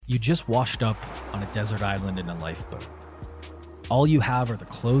You just washed up on a desert island in a lifeboat. All you have are the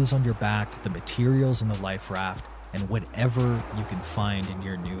clothes on your back, the materials in the life raft, and whatever you can find in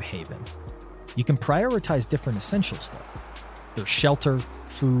your new haven. You can prioritize different essentials though. There's shelter,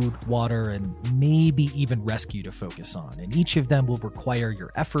 food, water, and maybe even rescue to focus on, and each of them will require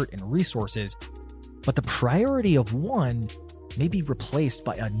your effort and resources, but the priority of one may be replaced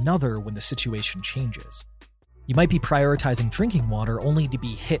by another when the situation changes. You might be prioritizing drinking water only to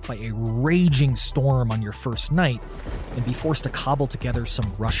be hit by a raging storm on your first night and be forced to cobble together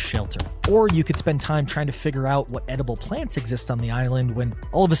some rush shelter. Or you could spend time trying to figure out what edible plants exist on the island when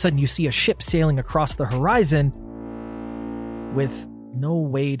all of a sudden you see a ship sailing across the horizon with no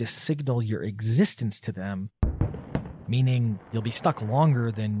way to signal your existence to them, meaning you'll be stuck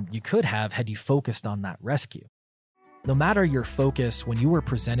longer than you could have had you focused on that rescue. No matter your focus, when you are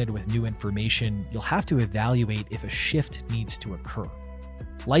presented with new information, you'll have to evaluate if a shift needs to occur.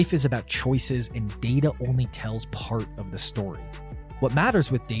 Life is about choices, and data only tells part of the story. What matters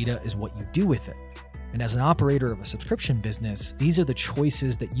with data is what you do with it. And as an operator of a subscription business, these are the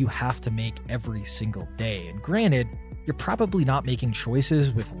choices that you have to make every single day. And granted, you're probably not making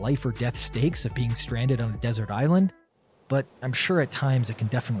choices with life or death stakes of being stranded on a desert island, but I'm sure at times it can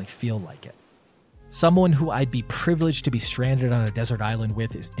definitely feel like it. Someone who I'd be privileged to be stranded on a desert island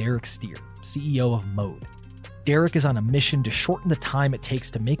with is Derek Steer, CEO of Mode. Derek is on a mission to shorten the time it takes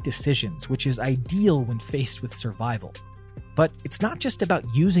to make decisions, which is ideal when faced with survival. But it's not just about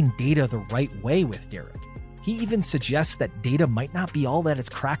using data the right way with Derek. He even suggests that data might not be all that it's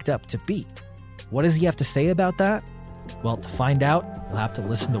cracked up to be. What does he have to say about that? Well, to find out, you'll have to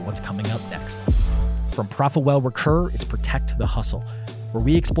listen to what's coming up next. From ProfitWell Recur, it's Protect the Hustle, where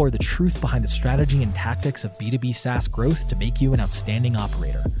we explore the truth behind the strategy and tactics of B2B SaaS growth to make you an outstanding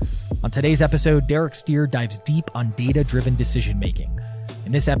operator. On today's episode, Derek Steer dives deep on data-driven decision-making.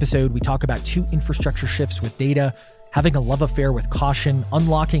 In this episode, we talk about 2 infrastructure shifts with data, having a love affair with caution,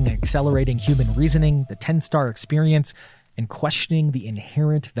 unlocking and accelerating human reasoning, the 10-star experience, and questioning the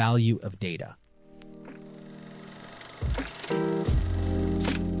inherent value of data.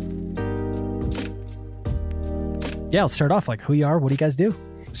 Yeah, let's start off like who you are, what do you guys do?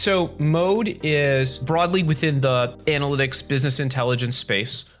 So Mode is broadly within the analytics business intelligence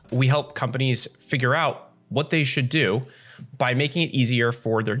space. We help companies figure out what they should do by making it easier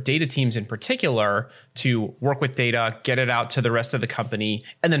for their data teams in particular to work with data, get it out to the rest of the company,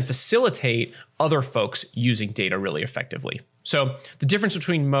 and then facilitate other folks using data really effectively. So the difference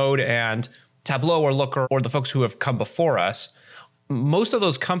between Mode and Tableau or Looker or the folks who have come before us, most of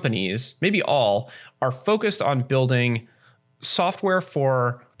those companies, maybe all, are focused on building software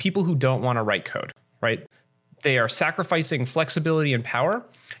for people who don't want to write code, right? They are sacrificing flexibility and power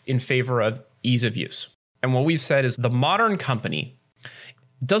in favor of ease of use. And what we've said is the modern company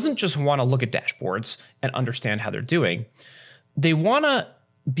doesn't just want to look at dashboards and understand how they're doing. They want to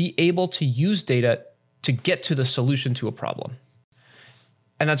be able to use data to get to the solution to a problem.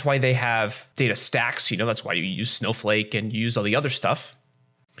 And that's why they have data stacks. That's why you use Snowflake and you use all the other stuff.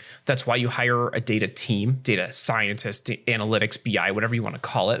 That's why you hire a data team, data scientist, analytics, BI, whatever you want to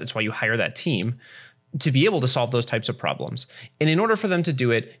call it. That's why you hire that team to be able to solve those types of problems. And in order for them to do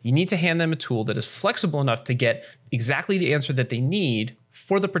it, you need to hand them a tool that is flexible enough to get exactly the answer that they need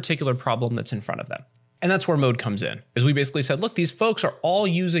for the particular problem that's in front of them. And that's where Mode comes in, is we basically said, look, these folks are all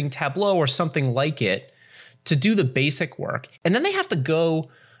using Tableau or something like it to do the basic work. And then they have to go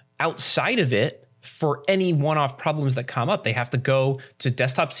outside of it for any one-off problems that come up. They have to go to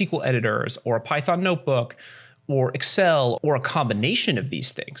desktop SQL editors or a Python notebook or Excel or a combination of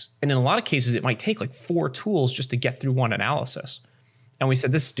these things. And in a lot of cases, it might take like 4 tools just to get through one analysis. And we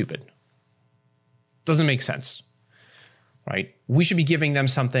said, this is stupid. Doesn't make sense, right? We should be giving them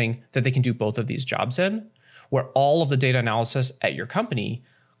something that they can do both of these jobs in, where all of the data analysis at your company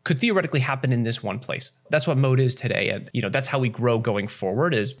could theoretically happen in this one place. That's what Mode is today. And that's how we grow going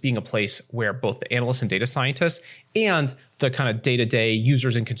forward, is being a place where both the analysts and data scientists and the kind of day-to-day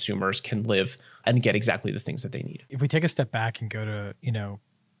users and consumers can live and get exactly the things that they need. If we take a step back and go to,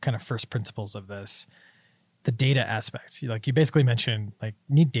 kind of first principles of this, the data aspects, like you basically mentioned, like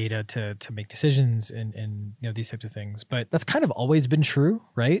you need data to make decisions and these types of things, but that's kind of always been true,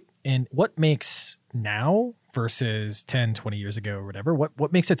 right? And what makes now versus 10, 20 years ago or whatever,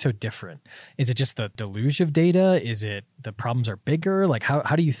 what makes it so different? Is it just the deluge of data? Is it the problems are bigger? Like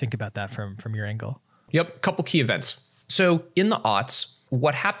how do you think about that from your angle? Yep, couple key events. So in the aughts,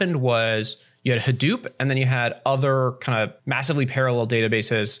 what happened was you had Hadoop, and then you had other kind of massively parallel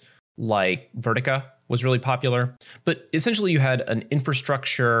databases like Vertica was really popular. But essentially you had an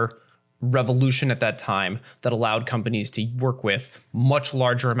infrastructure revolution at that time that allowed companies to work with much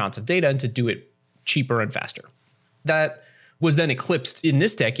larger amounts of data and to do it cheaper and faster. That was then eclipsed in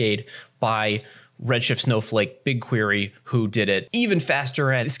this decade by Redshift, Snowflake, BigQuery, who did it even faster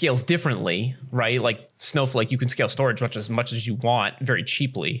and scales differently, right? Like Snowflake, you can scale storage much as you want very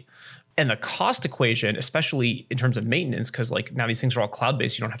cheaply. And the cost equation, especially in terms of maintenance, because like now these things are all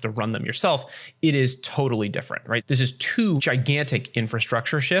cloud-based, you don't have to run them yourself, it is totally different, right? This is two gigantic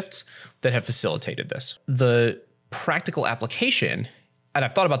infrastructure shifts that have facilitated this. The practical application, and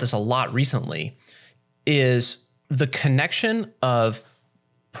I've thought about this a lot recently, is the connection of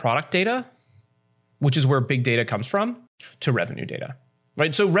product data, which is where big data comes from, to revenue data,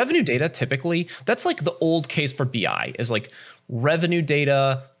 right? So revenue data, typically, that's like the old case for BI is like revenue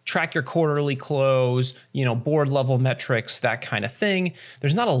data, track your quarterly close, board level metrics, that kind of thing.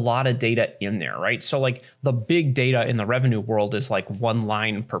 There's not a lot of data in there, right? So like the big data in the revenue world is like one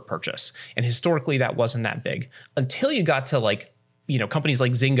line per purchase. And historically that wasn't that big until you got to like, companies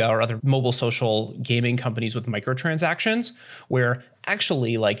like Zynga or other mobile social gaming companies with microtransactions, where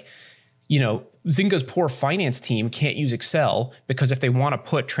actually like, Zynga's poor finance team can't use Excel because if they want to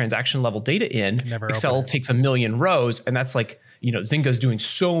put transaction level data in, Excel takes 1 million rows. And that's like, Zynga's doing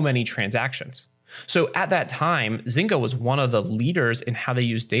so many transactions. So at that time, Zynga was one of the leaders in how they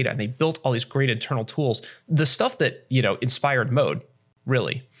use data, and they built all these great internal tools. The stuff that, inspired Mode,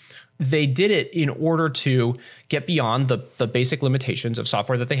 really. They did it in order to get beyond the basic limitations of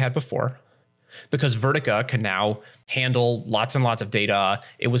software that they had before, because Vertica can now handle lots and lots of data.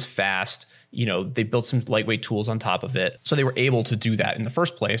 It was fast. They built some lightweight tools on top of it. So they were able to do that in the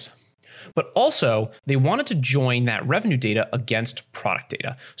first place. But also, they wanted to join that revenue data against product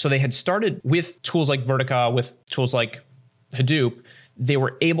data. So they had started with tools like Vertica, with tools like Hadoop. They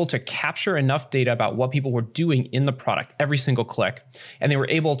were able to capture enough data about what people were doing in the product, every single click. And they were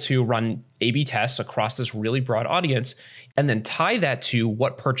able to run A/B tests across this really broad audience and then tie that to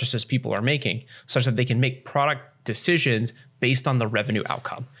what purchases people are making, such that they can make product decisions based on the revenue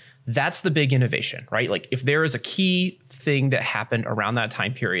outcome. That's the big innovation, right? Like if there is a key thing that happened around that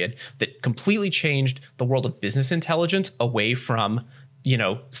time period that completely changed the world of business intelligence away from,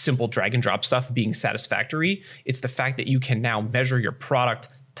 simple drag and drop stuff being satisfactory, it's the fact that you can now measure your product,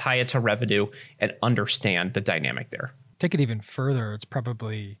 tie it to revenue, and understand the dynamic there. Take it even further, it's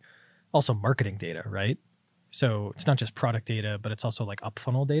probably also marketing data, right? So it's not just product data, but it's also like up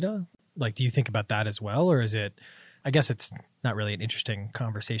funnel data. Like, do you think about that as well? Or is it, I guess it's not really an interesting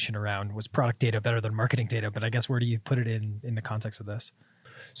conversation around was product data better than marketing data, but I guess where do you put it in the context of this?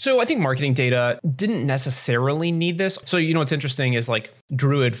 So I think marketing data didn't necessarily need this. So, what's interesting is like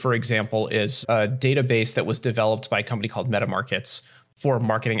Druid, for example, is a database that was developed by a company called MetaMarkets for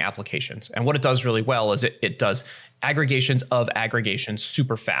marketing applications. And what it does really well is it does aggregations of aggregations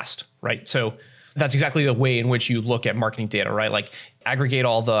super fast, right? So that's exactly the way in which you look at marketing data, right? Like aggregate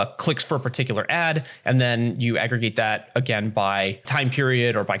all the clicks for a particular ad, and then you aggregate that again by time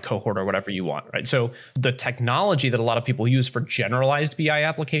period or by cohort or whatever you want, right? So the technology that a lot of people use for generalized BI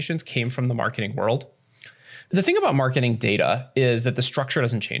applications came from the marketing world. The thing about marketing data is that the structure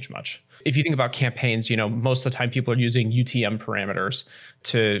doesn't change much. If you think about campaigns, most of the time people are using UTM parameters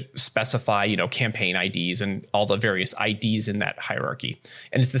to specify, campaign IDs and all the various IDs in that hierarchy.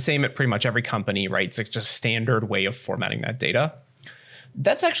 And it's the same at pretty much every company, right? It's like just a standard way of formatting that data.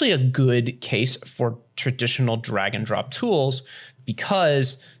 That's actually a good case for traditional drag and drop tools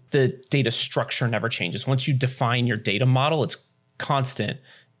because the data structure never changes. Once you define your data model, it's constant.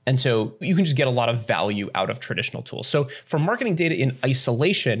 And so you can just get a lot of value out of traditional tools. So for marketing data in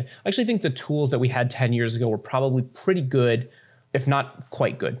isolation, I actually think the tools that we had 10 years ago were probably pretty good, if not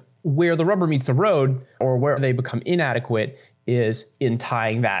quite good. Where the rubber meets the road or where they become inadequate is in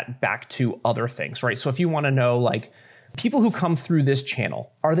tying that back to other things, right? So if you want to know, like, people who come through this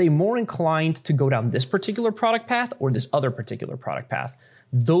channel, are they more inclined to go down this particular product path or this other particular product path?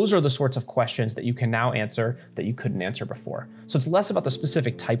 Those are the sorts of questions that you can now answer that you couldn't answer before. So it's less about the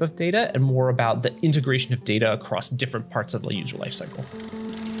specific type of data and more about the integration of data across different parts of the user lifecycle.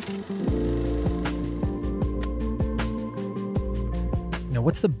 Now,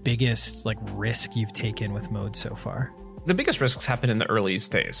 what's the biggest risk you've taken with Mode so far? The biggest risks happen in the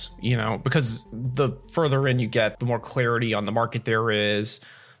earliest days, because the further in you get, the more clarity on the market there is,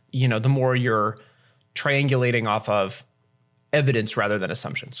 the more you're triangulating off of evidence rather than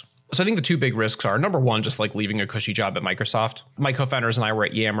assumptions. So I think the two big risks are, number one, just like leaving a cushy job at Microsoft. My co-founders and I were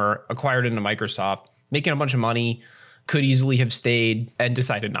at Yammer, acquired into Microsoft, making a bunch of money, could easily have stayed and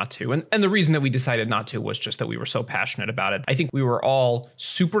decided not to. And the reason that we decided not to was just that we were so passionate about it. I think we were all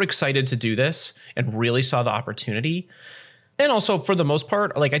super excited to do this and really saw the opportunity. And also, for the most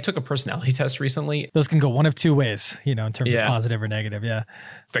part, like I took a personality test recently. Those can go one of two ways, in terms Yeah. of positive or negative. Yeah.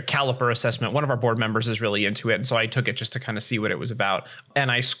 The caliper assessment, one of our board members is really into it. And so I took it just to kind of see what it was about.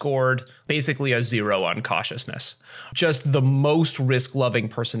 And I scored basically a 0 on cautiousness. Just the most risk-loving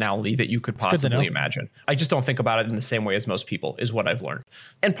personality that you could possibly imagine. I just don't think about it in the same way as most people, is what I've learned.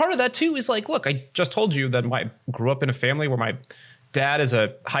 And part of that too is like, look, I just told you that I grew up in a family where my dad is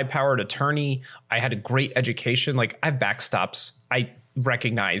a high-powered attorney. I had a great education. Like I have backstops. I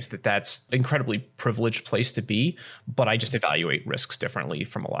recognize that that's an incredibly privileged place to be, but I just evaluate risks differently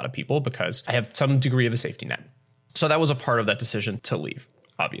from a lot of people because I have some degree of a safety net. So that was a part of that decision to leave,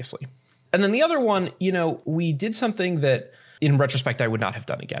 obviously. And then the other one, we did something that in retrospect, I would not have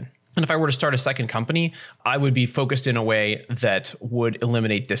done again. And if I were to start a second company, I would be focused in a way that would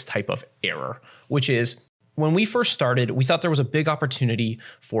eliminate this type of error, which is when we first started, we thought there was a big opportunity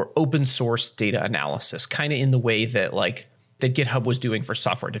for open source data analysis, kind of in the way that that GitHub was doing for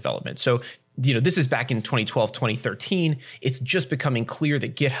software development. So, this is back in 2012, 2013. It's just becoming clear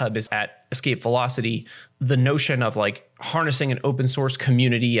that GitHub is at escape velocity. The notion of harnessing an open source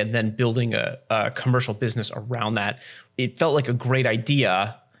community and then building a commercial business around that, it felt like a great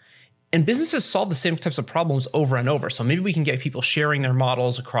idea. And businesses solve the same types of problems over and over. So maybe we can get people sharing their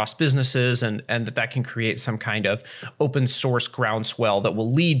models across businesses and that can create some kind of open source groundswell that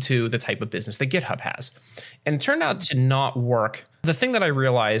will lead to the type of business that GitHub has. And it turned out to not work. The thing that I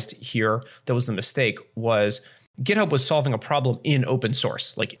realized here that was the mistake was GitHub was solving a problem in open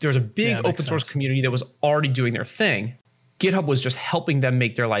source. There was a big open source community that was already doing their thing. GitHub was just helping them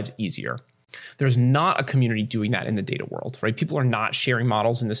make their lives easier. There's not a community doing that in the data world, right? People are not sharing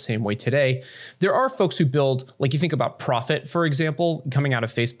models in the same way today. There are folks who build, you think about Prophet, for example, coming out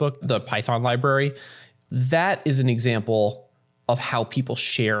of Facebook, the Python library. That is an example of how people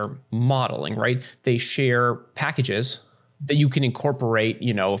share modeling, right? They share packages that you can incorporate,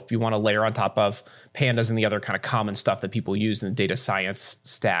 if you want to layer on top of pandas and the other kind of common stuff that people use in the data science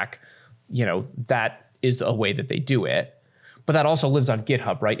stack. That is a way that they do it. But that also lives on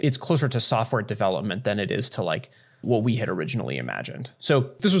GitHub, right? It's closer to software development than it is to what we had originally imagined. So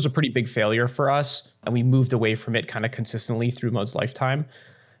this was a pretty big failure for us, and we moved away from it kind of consistently through Mode's lifetime.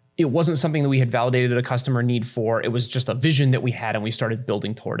 It wasn't something that we had validated a customer need for. It was just a vision that we had, and we started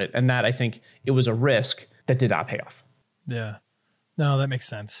building toward it. And that, I think, it was a risk that did not pay off. Yeah. No, that makes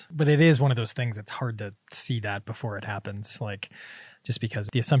sense. But it is one of those things that's hard to see that before it happens. Just because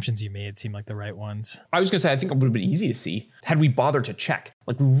the assumptions you made seem like the right ones. I was going to say, I think it would have been easy to see had we bothered to check.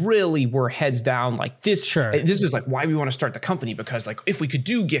 We really were heads down this. Sure. This is why we want to start the company, because if we could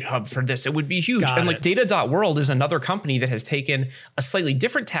do GitHub for this, it would be huge. Data.world is another company that has taken a slightly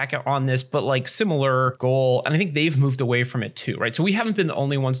different tack on this, but similar goal. And I think they've moved away from it too, right? So we haven't been the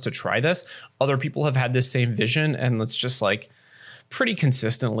only ones to try this. Other people have had this same vision, and it's just pretty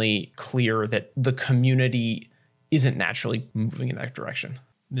consistently clear that the community isn't naturally moving in that direction.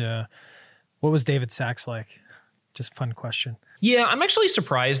 Yeah. What was David Sachs like? Just fun question. Yeah, I'm actually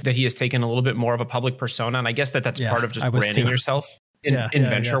surprised that he has taken a little bit more of a public persona. And I guess that's part of just branding yourself in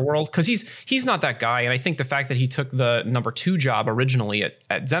venture world. Because he's not that guy. And I think the fact that he took the number 2 job originally at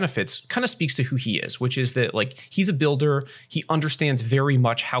Zenefits kind of speaks to who he is, which is that he's a builder. He understands very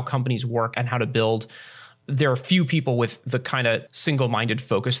much how companies work and how to build. There are few people with the kind of single-minded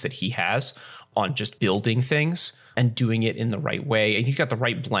focus that he has on just building things and doing it in the right way. And he's got the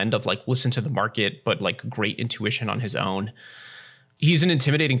right blend of listen to the market, but great intuition on his own. He's an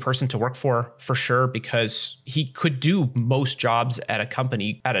intimidating person to work for sure, because he could do most jobs at a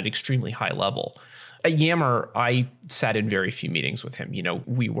company at an extremely high level. At Yammer, I sat in very few meetings with him.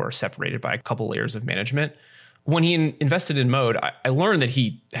 We were separated by a couple layers of management. When he invested in Mode, I learned that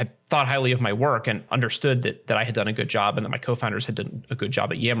he had thought highly of my work and understood that I had done a good job and that my co-founders had done a good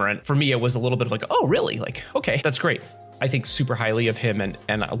job at Yammer. And for me, it was a little bit of oh, really? Okay, that's great. I think super highly of him, and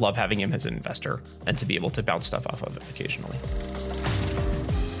I love having him as an investor and to be able to bounce stuff off of it occasionally.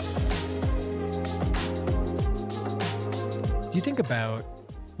 Do you think about,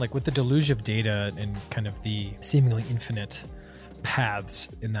 with the deluge of data and kind of the seemingly infinite paths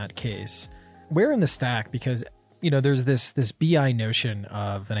in that case, where in the stack, because there's this BI notion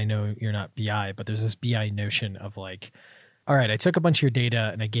of, and I know you're not BI, but there's this BI notion of all right, I took a bunch of your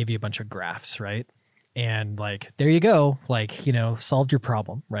data and I gave you a bunch of graphs, right? And there you go, solved your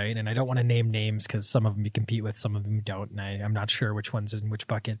problem, right? And I don't want to name names because some of them you compete with, some of them you don't, and I'm not sure which one's in which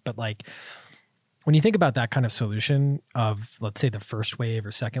bucket. But when you think about that kind of solution of, let's say, the first wave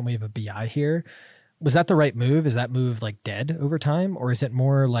or second wave of BI here, was that the right move? Is that move dead over time? Or is it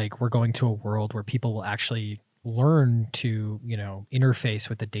more we're going to a world where people will actually learn to, interface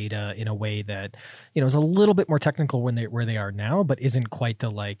with the data in a way that, is a little bit more technical where they are now, but isn't quite the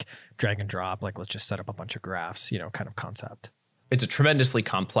like drag and drop, like let's just set up a bunch of graphs, kind of concept. It's a tremendously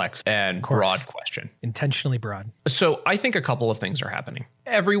complex and broad question. Intentionally broad. So I think a couple of things are happening.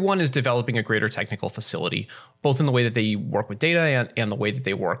 Everyone is developing a greater technical facility, both in the way that they work with data and the way that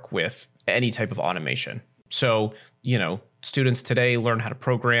they work with any type of automation. So, students today learn how to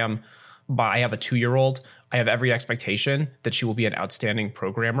program. I have a 2-year-old. I have every expectation that she will be an outstanding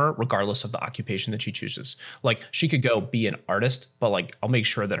programmer, regardless of the occupation that she chooses. Like, she could go be an artist, but like, I'll make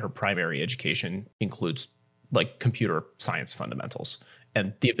sure that her primary education includes like computer science fundamentals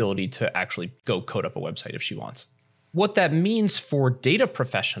and the ability to actually go code up a website if she wants. What that means for data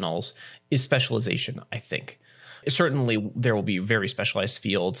professionals is specialization, I think. Certainly, there will be very specialized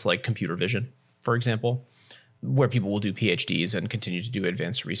fields like computer vision, for example, where people will do PhDs and continue to do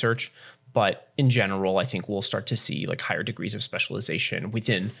advanced research. But in general, I think we'll start to see like higher degrees of specialization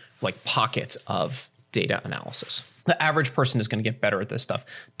within like pockets of data analysis. The average person is going to get better at this stuff.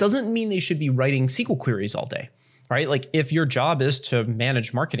 Doesn't mean they should be writing SQL queries all day, right? Like if your job is to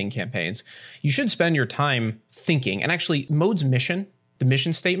manage marketing campaigns, you should spend your time thinking. And actually, Mode's mission, the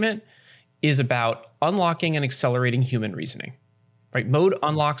mission statement, is about unlocking and accelerating human reasoning. Right? Mode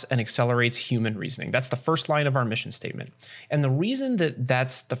unlocks and accelerates human reasoning. That's the first line of our mission statement. And the reason that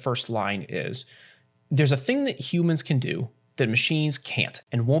that's the first line is there's a thing that humans can do that machines can't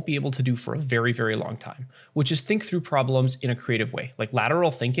and won't be able to do for a very, very long time, which is think through problems in a creative way. Like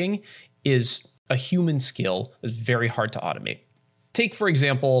lateral thinking is a human skill that's very hard to automate. Take, for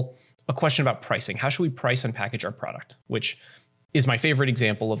example, a question about pricing. How should we price and package our product? Which is my favorite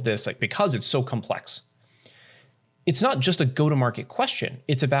example of this, like, because it's so complex. It's not just a go-to-market question.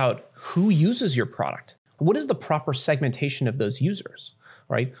 It's about who uses your product. What is the proper segmentation of those users,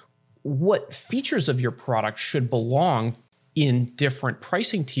 right? What features of your product should belong in different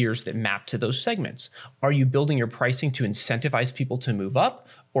pricing tiers that map to those segments? Are you building your pricing to incentivize people to move up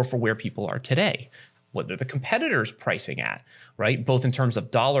or for where people are today? What are the competitors pricing at, right? Both in terms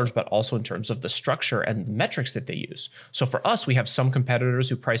of dollars, but also in terms of the structure and the metrics that they use. So for us, we have some competitors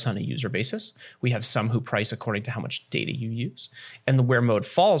who price on a user basis. We have some who price according to how much data you use. And the where Mode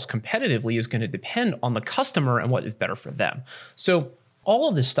falls competitively is going to depend on the customer and what is better for them. So all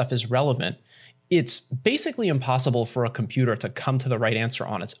of this stuff is relevant. It's basically impossible for a computer to come to the right answer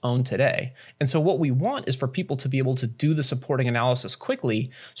on its own today. And so what we want is for people to be able to do the supporting analysis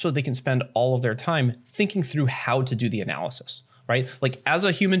quickly so they can spend all of their time thinking through how to do the analysis, right? Like as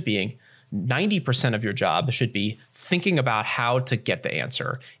a human being, 90% of your job should be thinking about how to get the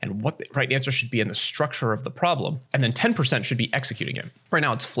answer and what the right answer should be in the structure of the problem. And then 10% should be executing it. Right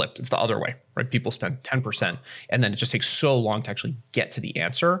now it's flipped. It's the other way, right? People spend 10% and then it just takes so long to actually get to the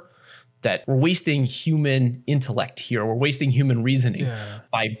answer that we're wasting human intellect here. We're wasting human reasoning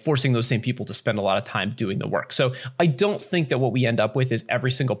by forcing those same people to spend a lot of time doing the work. So I don't think that what we end up with is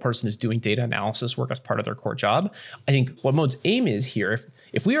every single person is doing data analysis work as part of their core job. I think what Mode's aim is here,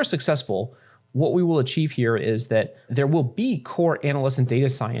 if we are successful, what we will achieve here is that there will be core analysts and data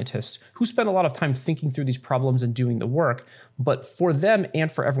scientists who spend a lot of time thinking through these problems and doing the work. But for them and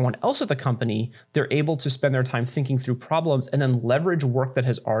for everyone else at the company, they're able to spend their time thinking through problems and then leverage work that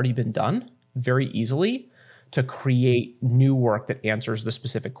has already been done very easily to create new work that answers the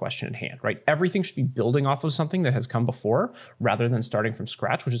specific question at hand, right? Everything should be building off of something that has come before rather than starting from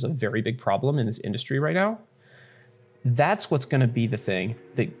scratch, which is a very big problem in this industry right now. That's what's going to be the thing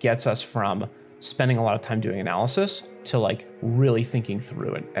that gets us from spending a lot of time doing analysis to like really thinking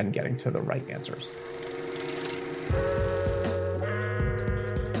through it and getting to the right answers.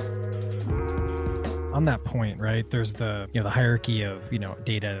 On that point, right, there's the hierarchy of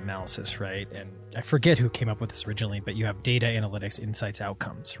data analysis, right? And I forget who came up with this originally, but you have data analytics, insights,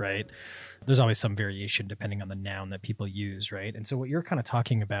 outcomes, right? There's always some variation depending on the noun that people use, right? And so what you're kind of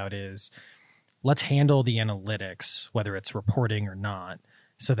talking about is let's handle the analytics, whether it's reporting or not,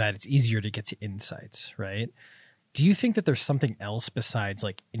 so that it's easier to get to insights, right? Do you think that there's something else besides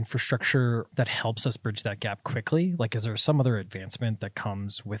like infrastructure that helps us bridge that gap quickly? Like, is there some other advancement that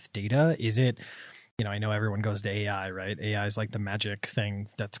comes with data? Is it, I know everyone goes to AI, right? AI is like the magic thing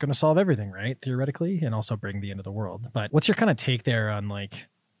that's going to solve everything, right? Theoretically, and also bring the end of the world. But what's your kind of take there on like,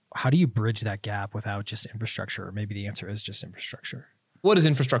 how do you bridge that gap without just infrastructure? Or maybe the answer is just infrastructure. What does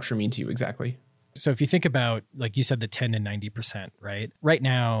infrastructure mean to you exactly? So if you think about, like you said, the 10 and 90%, right? Right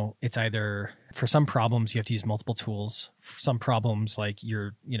now, it's either for some problems, you have to use multiple tools. For some problems, like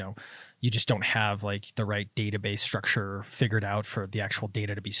you just don't have like the right database structure figured out for the actual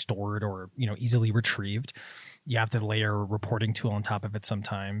data to be stored or, easily retrieved. You have to layer a reporting tool on top of it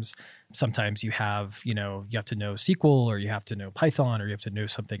sometimes. Sometimes you have, you have to know SQL, or you have to know Python, or you have to know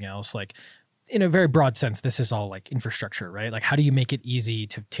something else. Like, in a very broad sense, this is all like infrastructure, right? Like, how do you make it easy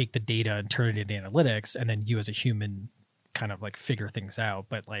to take the data and turn it into analytics, and then you as a human kind of like figure things out?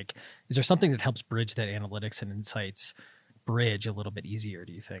 But like, is there something that helps bridge that analytics and insights bridge a little bit easier,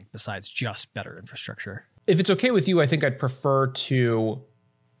 do you think, besides just better infrastructure? If it's okay with you, I think I'd prefer to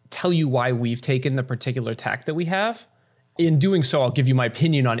tell you why we've taken the particular tack that we have. In doing so, I'll give you my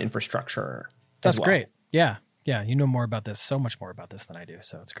opinion on infrastructure. That's great. Yeah. Yeah. You know more about this, so much more about this than I do.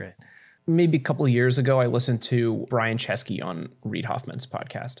 So it's great. Maybe a couple of years ago, I listened to Brian Chesky on Reid Hoffman's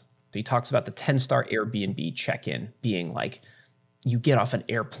podcast. He talks about the 10-star Airbnb check-in being like, you get off an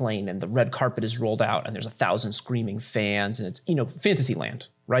airplane and the red carpet is rolled out and there's 1,000 screaming fans and it's, fantasy land,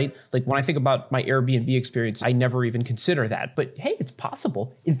 right? Like, when I think about my Airbnb experience, I never even consider that. But hey, it's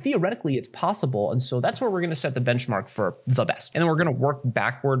possible. And theoretically, it's possible. And so that's where we're going to set the benchmark for the best. And then we're going to work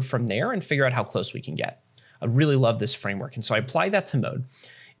backward from there and figure out how close we can get. I really love this framework. And so I apply that to Mode.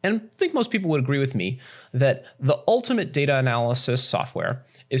 And I think most people would agree with me that the ultimate data analysis software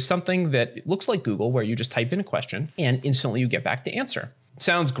is something that looks like Google, where you just type in a question and instantly you get back the answer.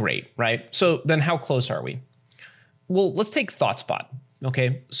 Sounds great, right? So then how close are we? Well, let's take ThoughtSpot,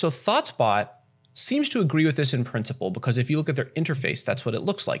 okay? So ThoughtSpot seems to agree with this in principle, because if you look at their interface, that's what it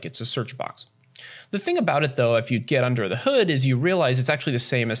looks like. It's a search box. The thing about it, though, if you get under the hood, is you realize it's actually the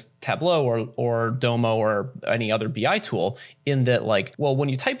same as Tableau or Domo or any other BI tool, in that, like, well, when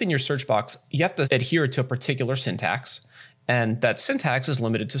you type in your search box, you have to adhere to a particular syntax. And that syntax is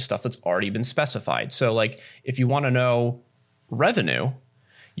limited to stuff that's already been specified. So, like, if you want to know revenue,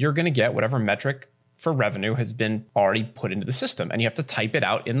 you're going to get whatever metric for revenue has been already put into the system. And you have to type it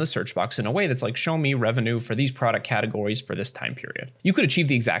out in the search box in a way that's like, show me revenue for these product categories for this time period. You could achieve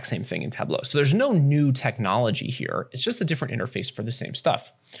the exact same thing in Tableau. So there's no new technology here. It's just a different interface for the same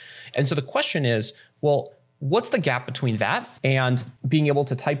stuff. And so the question is, well, what's the gap between that and being able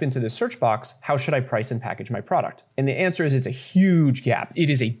to type into this search box, how should I price and package my product? And the answer is, it's a huge gap.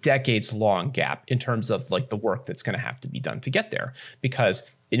 It is a decades-long gap in terms of like the work that's going to have to be done to get there. Because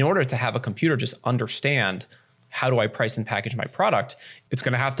in order to have a computer just understand how do I price and package my product, it's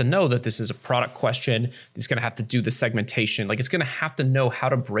going to have to know that this is a product question. It's going to have to do the segmentation. Like, it's going to have to know how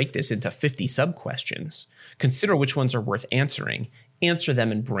to break this into 50 sub-questions, consider which ones are worth answering, answer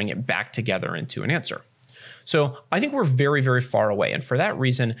them, and bring it back together into an answer. So I think we're very, very far away. And for that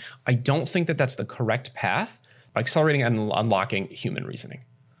reason, I don't think that that's the correct path, accelerating and unlocking human reasoning,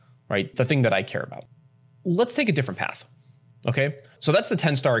 right? The thing that I care about. Let's take a different path. Okay, so that's the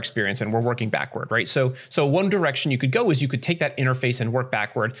 10-star experience, and we're working backward, right? So one direction you could go is you could take that interface and work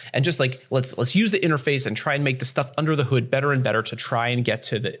backward, and just like let's use the interface and try and make the stuff under the hood better and better to try and get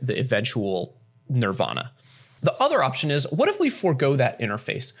to the eventual nirvana. The other option is, what if we forego that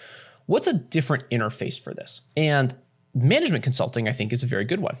interface? What's a different interface for this? And management consulting, I think, is a very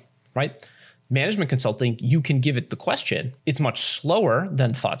good one, right? Management consulting, you can give it the question. It's much slower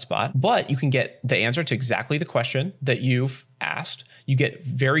than ThoughtSpot, but you can get the answer to exactly the question that you've asked. You get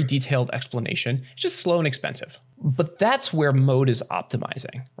very detailed explanation. It's just slow and expensive. But that's where Mode is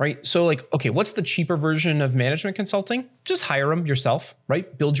optimizing, right? So like, okay, what's the cheaper version of management consulting? Just hire them yourself,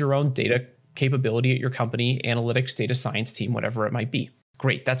 right? Build your own data capability at your company, analytics, data science team, whatever it might be.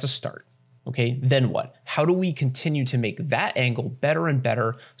 Great, that's a start. Okay, then what? How do we continue to make that angle better and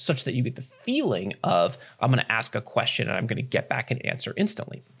better such that you get the feeling of, I'm going to ask a question and I'm going to get back an answer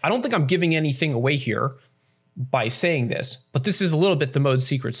instantly? I don't think I'm giving anything away here by saying this, but this is a little bit the Mode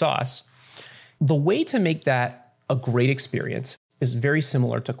secret sauce. The way to make that a great experience is very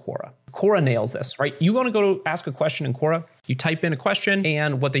similar to Quora. Quora nails this, right? You want to go to ask a question in Quora, you type in a question,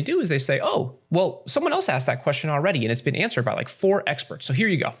 and what they do is they say, oh, well, someone else asked that question already, and it's been answered by like 4 experts. So here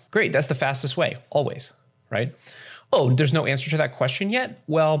you go. Great, that's the fastest way, always, right? Oh, there's no answer to that question yet?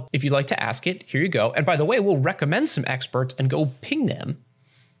 Well, if you'd like to ask it, here you go. And by the way, we'll recommend some experts and go ping them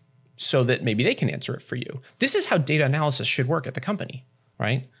so that maybe they can answer it for you. This is how data analysis should work at the company,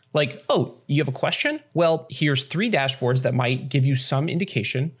 right? Like, oh, you have a question? Well, here's 3 dashboards that might give you some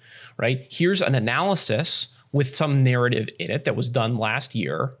indication, right? Here's an analysis with some narrative in it that was done last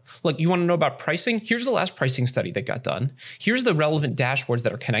year. Like, you want to know about pricing? Here's the last pricing study that got done. Here's the relevant dashboards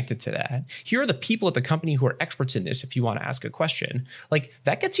that are connected to that. Here are the people at the company who are experts in this if you want to ask a question. Like,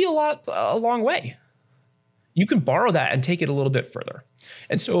 that gets you a long way. You can borrow that and take it a little bit further.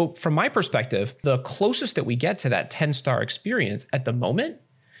 And so from my perspective, the closest that we get to that 10-star experience at the moment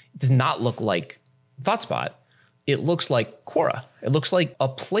does not look like ThoughtSpot. It looks like Quora. It looks like a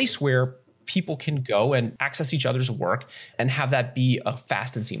place where people can go and access each other's work and have that be a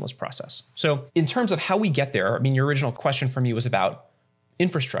fast and seamless process. So in terms of how we get there, I mean, your original question for me was about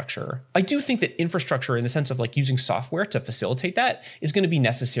infrastructure. I do think that infrastructure, in the sense of like using software to facilitate that, is going to be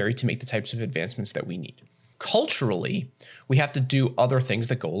necessary to make the types of advancements that we need. Culturally, we have to do other things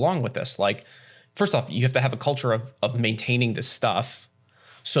that go along with this. Like, first off, you have to have a culture of maintaining this stuff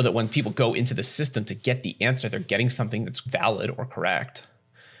so that when people go into the system to get the answer, they're getting something that's valid or correct.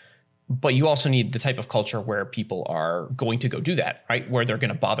 But you also need the type of culture where people are going to go do that, right? Where they're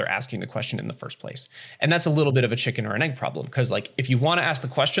going to bother asking the question in the first place. And that's a little bit of a chicken or an egg problem, because like if you want to ask the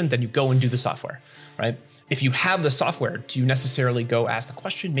question, then you go and do the software, right? If you have the software, do you necessarily go ask the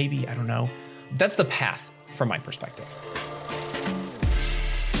question? Maybe, I don't know. That's the path from my perspective.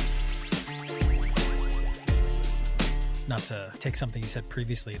 Not to take something you said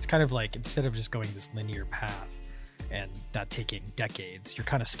previously, it's kind of like instead of just going this linear path and that taking decades, you're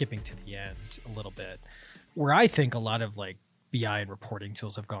kind of skipping to the end a little bit. Where I think a lot of like BI and reporting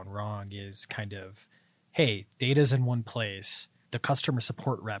tools have gone wrong is kind of, hey, data's in one place. The customer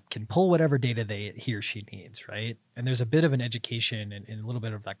support rep can pull whatever data he or she needs, right? And there's a bit of an education and a little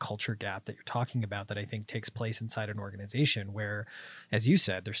bit of that culture gap that you're talking about that I think takes place inside an organization where, as you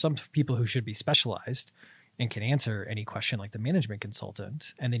said, there's some people who should be specialized and can answer any question like the management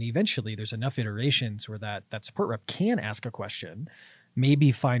consultant. And then eventually there's enough iterations where that support rep can ask a question,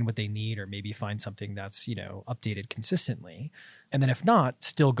 maybe find what they need or maybe find something that's, updated consistently. And then if not,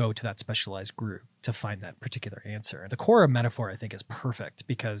 still go to that specialized group to find that particular answer. The core of metaphor, I think, is perfect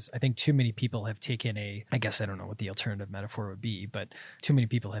because I think too many people have taken I don't know what the alternative metaphor would be, but too many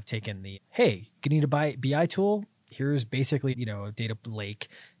people have taken hey, you need a BI tool? Here's basically, a data lake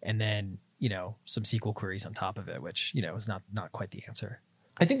and then some SQL queries on top of it, which, is not quite the answer.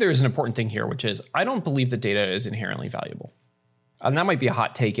 I think there is an important thing here, which is I don't believe that data is inherently valuable. And that might be a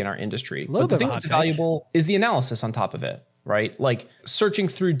hot take in our industry. But the thing that's valuable is the analysis on top of it, right? Like searching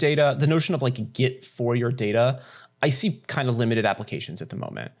through data, the notion of like a Git for your data, I see kind of limited applications at the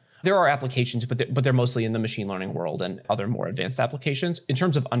moment. There are applications, but they're mostly in the machine learning world and other more advanced applications. In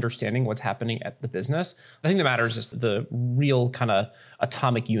terms of understanding what's happening at the business, the thing that matters is the real kind of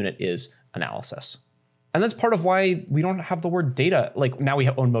atomic unit is analysis. And that's part of why we don't have the word data. Like now we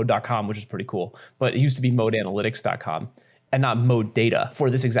own mode.com, which is pretty cool, but it used to be modeanalytics.com and not mode data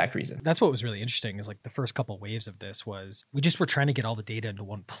for this exact reason. That's what was really interesting is like the first couple of waves of this was we just were trying to get all the data into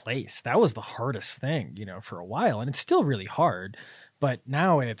one place. That was the hardest thing, for a while. And it's still really hard. But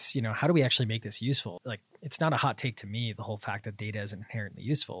now it's, how do we actually make this useful? Like, it's not a hot take to me, the whole fact that data is inherently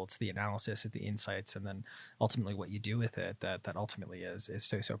useful. It's the analysis, it's the insights, and then ultimately what you do with it that ultimately is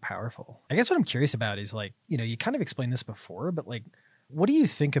so powerful. I guess what I'm curious about is like, you kind of explained this before, but like, what do you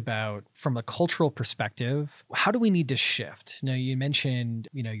think about from a cultural perspective? How do we need to shift? You mentioned,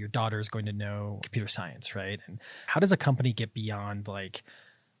 your daughter is going to know computer science, right? And how does a company get beyond like,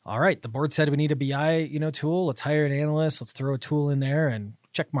 all right, the board said we need a BI, tool. Let's hire an analyst. Let's throw a tool in there and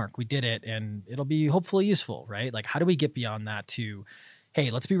check mark. We did it and it'll be hopefully useful, right? Like how do we get beyond that to, hey,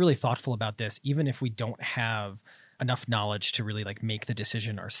 let's be really thoughtful about this, even if we don't have enough knowledge to really like make the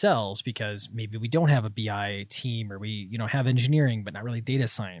decision ourselves because maybe we don't have a BI team or we, have engineering, but not really data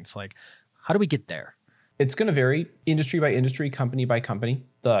science. Like how do we get there? It's going to vary industry by industry, company by company.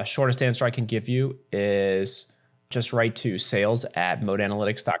 The shortest answer I can give you is just write to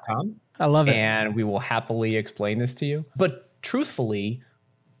sales@modeanalytics.com. I love it. And we will happily explain this to you. But truthfully,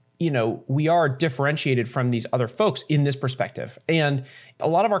 we are differentiated from these other folks in this perspective. And a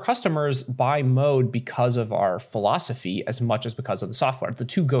lot of our customers buy Mode because of our philosophy as much as because of the software. The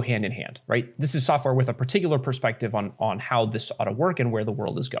two go hand in hand, right? This is software with a particular perspective on how this ought to work and where the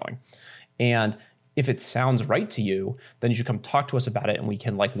world is going. And if it sounds right to you, then you should come talk to us about it and we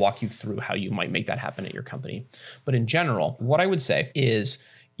can like walk you through how you might make that happen at your company. But in general, what I would say is,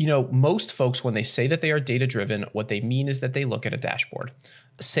 most folks, when they say that they are data-driven, what they mean is that they look at a dashboard.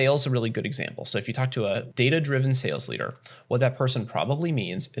 Sales is a really good example. So if you talk to a data-driven sales leader, what that person probably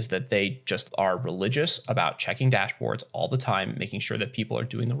means is that they just are religious about checking dashboards all the time, making sure that people are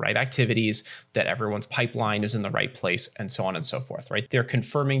doing the right activities, that everyone's pipeline is in the right place, and so on and so forth, right? They're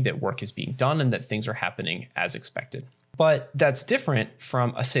confirming that work is being done and that things are happening as expected. But that's different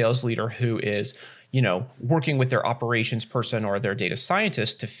from a sales leader who is working with their operations person or their data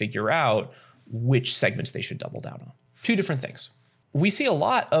scientist to figure out which segments they should double down on. Two different things. We see a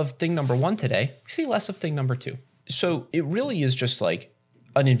lot of thing number one today. We see less of thing number two. So it really is just like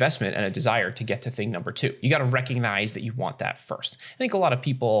an investment and a desire to get to thing number two. You got to recognize that you want that first. I think a lot of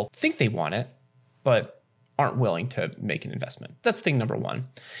people think they want it, but aren't willing to make an investment. That's thing number one.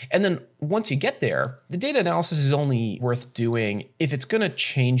 And then once you get there, the data analysis is only worth doing if it's going to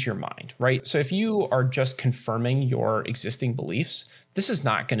change your mind, right? So if you are just confirming your existing beliefs, this is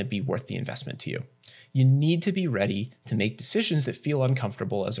not going to be worth the investment to you. You need to be ready to make decisions that feel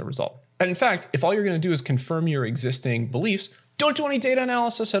uncomfortable as a result. And in fact, if all you're going to do is confirm your existing beliefs, don't do any data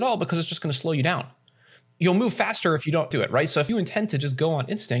analysis at all, because it's just going to slow you down. You'll move faster if you don't do it, right? So if you intend to just go on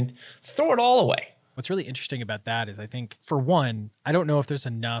instinct, throw it all away. What's really interesting about that is, I think, for one, I don't know if there's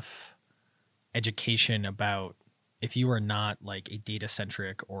enough education about, if you are not like a data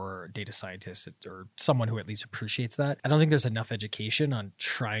centric or data scientist or someone who at least appreciates that, I don't think there's enough education on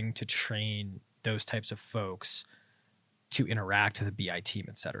trying to train those types of folks to interact with the BI team,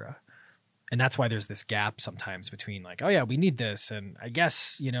 et cetera. And that's why there's this gap sometimes between like, oh yeah, we need this, and I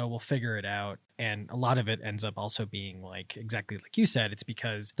guess, we'll figure it out. And a lot of it ends up also being like, exactly like you said, it's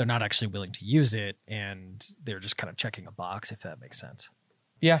because they're not actually willing to use it, and they're just kind of checking a box, if that makes sense.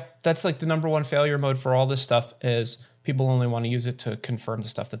 Yeah, that's like the number one failure mode for all this stuff, is people only want to use it to confirm the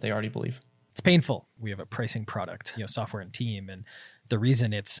stuff that they already believe. It's painful. We have a pricing product, software and team, and the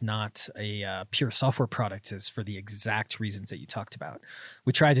reason it's not a pure software product is for the exact reasons that you talked about.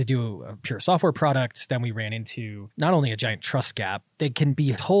 We tried to do a pure software product, then we ran into not only a giant trust gap. They can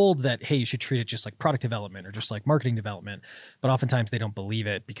be told that, hey, you should treat it just like product development or just like marketing development, but oftentimes they don't believe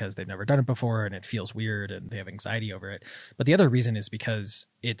it because they've never done it before and it feels weird and they have anxiety over it. But the other reason is because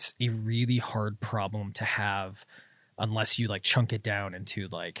it's a really hard problem to have unless you like chunk it down into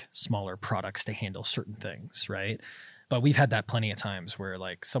like smaller products to handle certain things, right? But we've had that plenty of times where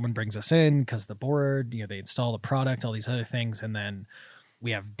like someone brings us in because the board, they install the product, all these other things. And then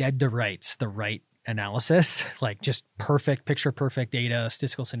we have dead to rights, the right analysis, like just perfect, picture perfect data,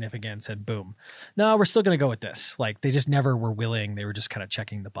 statistical significance, and boom. No, we're still going to go with this. Like they just never were willing. They were just kind of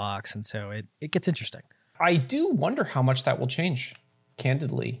checking the box. And so it gets interesting. I do wonder how much that will change,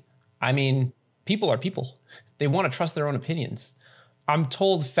 candidly. I mean, people are people. They want to trust their own opinions. I'm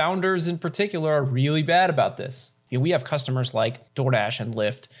told founders in particular are really bad about this. We have customers like DoorDash and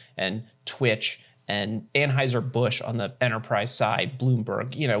Lyft and Twitch and Anheuser-Busch on the enterprise side,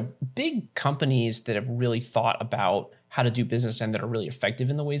 Bloomberg, big companies that have really thought about how to do business and that are really effective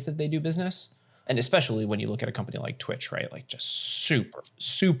in the ways that they do business. And especially when you look at a company like Twitch, right? Like just super,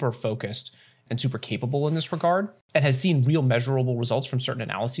 super focused and super capable in this regard, and has seen real measurable results from certain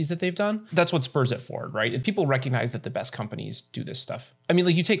analyses that they've done. That's what spurs it forward, right? And people recognize that the best companies do this stuff. I mean,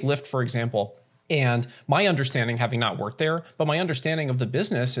 like you take Lyft, for example. And my understanding, having not worked there, but my understanding of the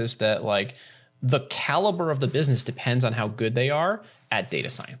business is that like the caliber of the business depends on how good they are at data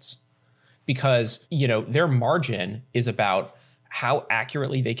science, because, their margin is about how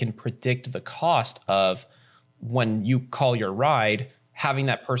accurately they can predict the cost of when you call your ride, having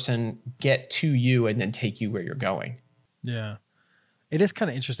that person get to you and then take you where you're going. Yeah. It is kind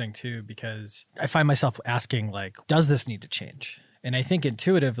of interesting too, because I find myself asking like, does this need to change? And I think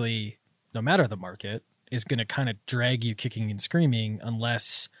intuitively, no matter the market, is going to kind of drag you kicking and screaming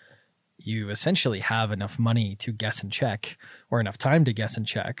unless you essentially have enough money to guess and check, or enough time to guess and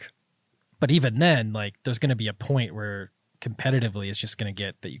check. But even then, like there's going to be a point where competitively it's just going to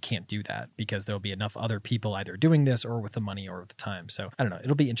get that you can't do that, because there'll be enough other people either doing this or with the money or with the time. So I don't know.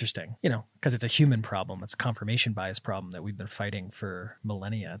 It'll be interesting, because it's a human problem. It's a confirmation bias problem that we've been fighting for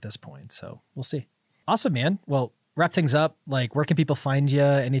millennia at this point. So we'll see. Awesome, man. Well, wrap things up. Like, where can people find you?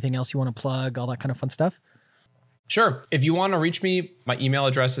 Anything else you want to plug? All that kind of fun stuff? Sure. If you want to reach me, my email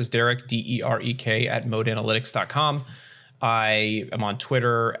address is Derek, DEREK @modeanalytics.com. I am on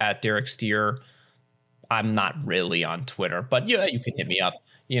Twitter @DerekSteer. I'm not really on Twitter, but yeah, you can hit me up.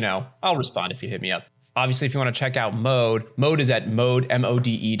 I'll respond if you hit me up. Obviously, if you want to check out Mode is at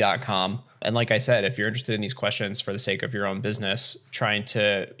mode.com. And like I said, if you're interested in these questions for the sake of your own business, trying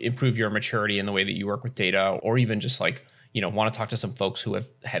to improve your maturity in the way that you work with data, or even just like, want to talk to some folks who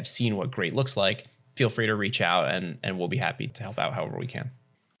have seen what great looks like, feel free to reach out and we'll be happy to help out however we can.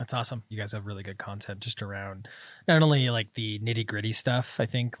 That's awesome. You guys have really good content just around not only like the nitty gritty stuff, I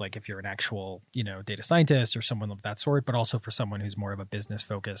think, like if you're an actual, data scientist or someone of that sort, but also for someone who's more of a business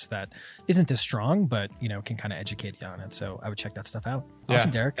focus that isn't as strong, but, can kind of educate you on it. So I would check that stuff out. Awesome,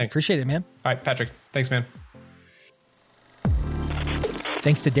 yeah, Derek. Thanks. Appreciate it, man. All right, Patrick. Thanks, man.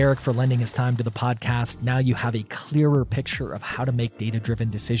 Thanks to Derek for lending his time to the podcast. Now you have a clearer picture of how to make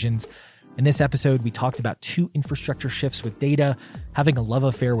data-driven decisions. In this episode, we talked about 2 infrastructure shifts with data, having a love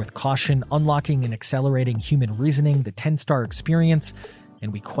affair with caution, unlocking and accelerating human reasoning, the 10-star experience,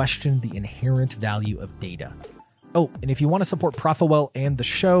 and we questioned the inherent value of data. Oh, and if you want to support Profitwell and the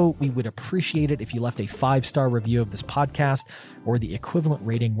show, we would appreciate it if you left a 5-star review of this podcast or the equivalent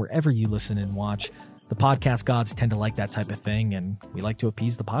rating wherever you listen and watch. The podcast gods tend to like that type of thing, and we like to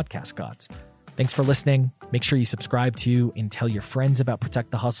appease the podcast gods. Thanks for listening. Make sure you subscribe to and tell your friends about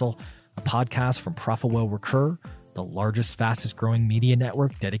Protect the Hustle, a podcast from Profitwell Recur, the largest, fastest growing media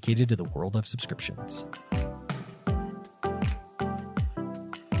network dedicated to the world of subscriptions.